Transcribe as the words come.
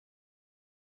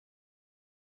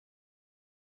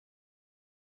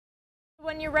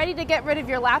When you're ready to get rid of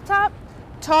your laptop,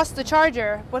 toss the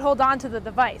charger, but hold on to the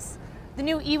device. The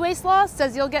new e-waste law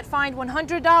says you'll get fined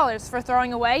 $100 for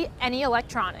throwing away any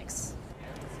electronics.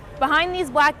 Behind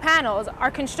these black panels are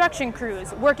construction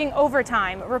crews working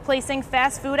overtime, replacing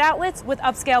fast food outlets with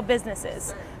upscale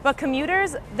businesses. But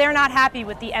commuters, they're not happy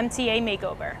with the MTA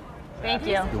makeover. Thank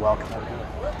you. You're welcome.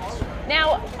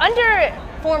 Now, under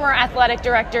former athletic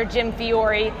director Jim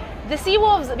Fiore, the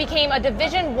Seawolves became a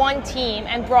Division I team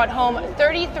and brought home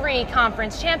 33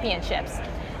 conference championships.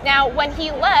 Now, when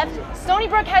he left, Stony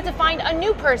Brook had to find a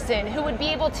new person who would be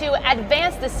able to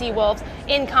advance the Seawolves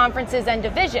in conferences and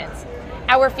divisions.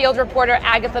 Our field reporter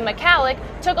Agatha McCallick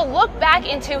took a look back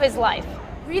into his life.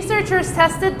 Researchers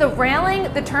tested the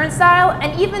railing, the turnstile,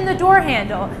 and even the door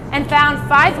handle and found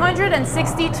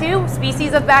 562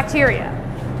 species of bacteria.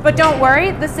 But don't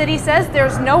worry, the city says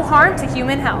there's no harm to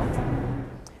human health.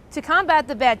 To combat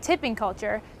the bad tipping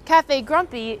culture, Cafe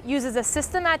Grumpy uses a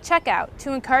system at checkout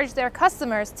to encourage their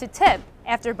customers to tip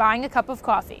after buying a cup of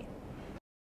coffee.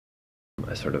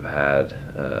 I sort of had,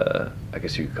 I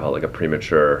guess you could call it like a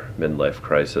premature midlife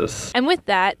crisis. And with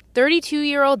that,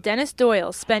 32-year-old Dennis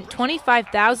Doyle spent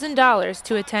 $25,000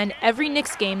 to attend every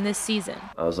Knicks game this season.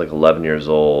 I was like 11 years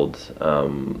old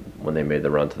when they made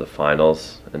the run to the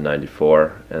finals in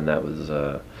 '94, and that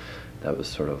was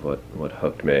sort of what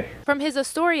hooked me. From his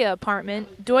Astoria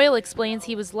apartment, Doyle explains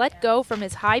he was let go from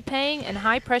his high-paying and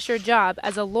high-pressure job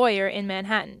as a lawyer in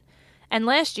Manhattan. And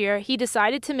last year, he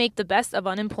decided to make the best of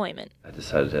unemployment. I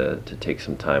decided to take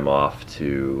some time off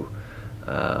to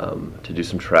do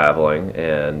some traveling,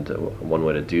 and one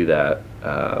way to do that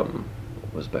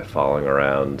was by following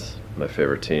around my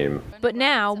favorite team. But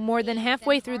now, more than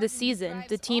halfway through the season,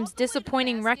 the team's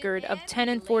disappointing record of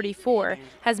 10-44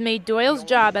 has made Doyle's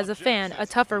job as a fan a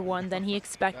tougher one than he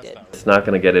expected. It's not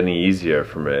going to get any easier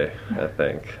for me, I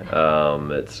think.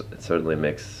 It certainly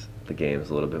makes the games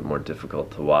a little bit more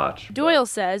difficult to watch. Doyle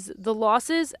says the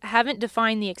losses haven't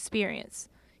defined the experience.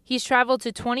 He's traveled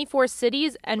to 24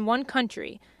 cities and 1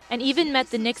 country, and even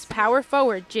met the Knicks power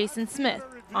forward Jason Smith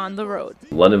on the road.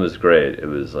 London was great. It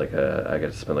was like I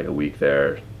got to spend like a week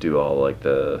there, do all like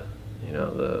the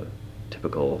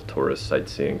typical tourist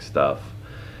sightseeing stuff,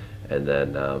 and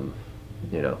then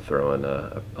throw in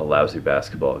a lousy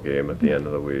basketball game at the end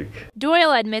of the week.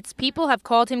 Doyle admits people have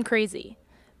called him crazy,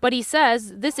 but he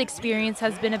says this experience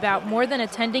has been about more than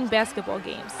attending basketball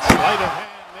games.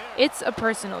 It's a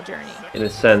personal journey. In a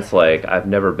sense, like, I've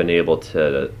never been able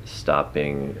to stop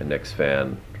being a Knicks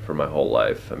fan for my whole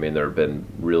life. I mean, there have been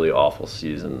really awful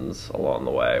seasons along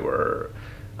the way where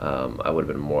I would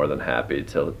have been more than happy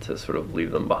to sort of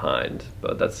leave them behind.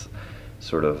 But that's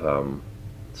sort of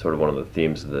one of the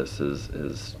themes of this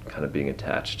is kind of being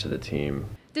attached to the team.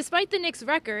 Despite the Knicks'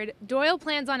 record, Doyle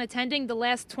plans on attending the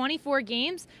last 24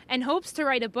 games and hopes to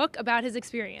write a book about his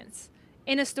experience.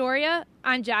 In Astoria,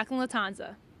 I'm Jaclyn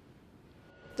Lattanza.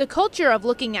 The culture of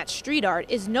looking at street art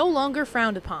is no longer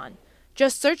frowned upon.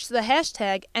 Just search the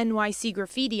hashtag NYC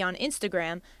Graffiti on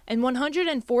Instagram and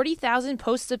 140,000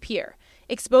 posts appear,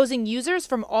 exposing users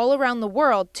from all around the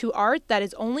world to art that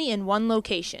is only in one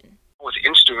location. With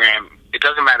Instagram, it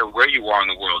doesn't matter where you are in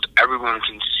the world. Everyone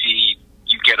can see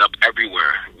you get up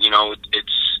everywhere.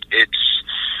 It's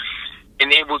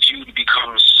enabled you to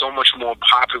become so much more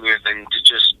popular than to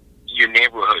just your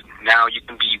neighborhood. Now you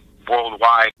can be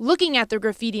worldwide. Looking at the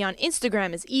graffiti on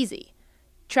Instagram is easy.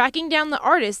 Tracking down the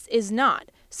artists is not,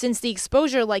 since the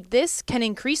exposure like this can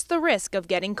increase the risk of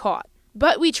getting caught.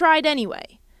 But we tried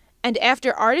anyway. And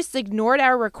after artists ignored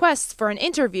our requests for an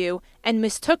interview and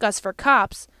mistook us for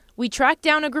cops, we tracked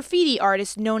down a graffiti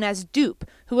artist known as Dupe,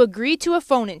 who agreed to a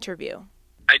phone interview.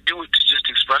 I do it to just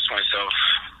express myself.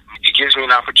 It gives me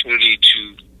an opportunity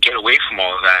to get away from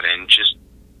all of that and just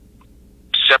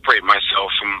separate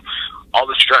myself from all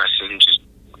the stress and just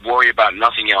worry about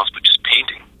nothing else but just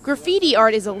painting. Graffiti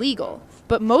art is illegal,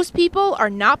 but most people are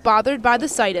not bothered by the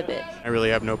sight of it. I really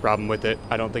have no problem with it.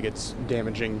 I don't think it's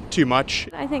damaging too much.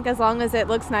 I think as long as it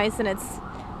looks nice and it's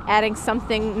adding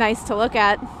something nice to look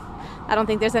at, I don't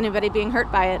think there's anybody being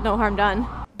hurt by it. No harm done.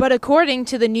 But according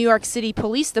to the New York City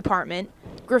Police Department,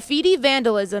 graffiti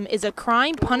vandalism is a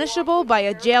crime punishable by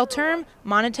a jail term,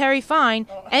 monetary fine,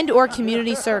 and/or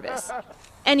community service.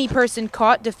 Any person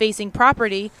caught defacing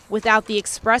property without the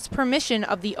express permission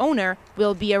of the owner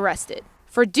will be arrested.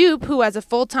 For Dupe, who has a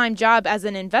full-time job as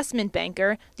an investment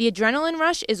banker, the adrenaline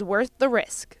rush is worth the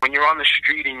risk. When you're on the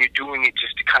street and you're doing it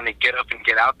just to kind of get up and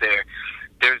get out there,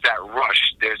 there's that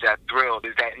rush, there's that thrill,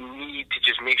 there's that need to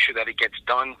just make sure that it gets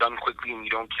done quickly and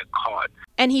you don't get caught.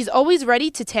 And he's always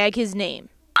ready to tag his name.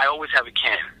 I always have a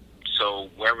can, so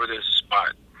wherever there's a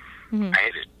spot, I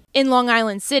hit it. In Long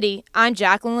Island City, I'm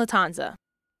Jaclyn Lattanza.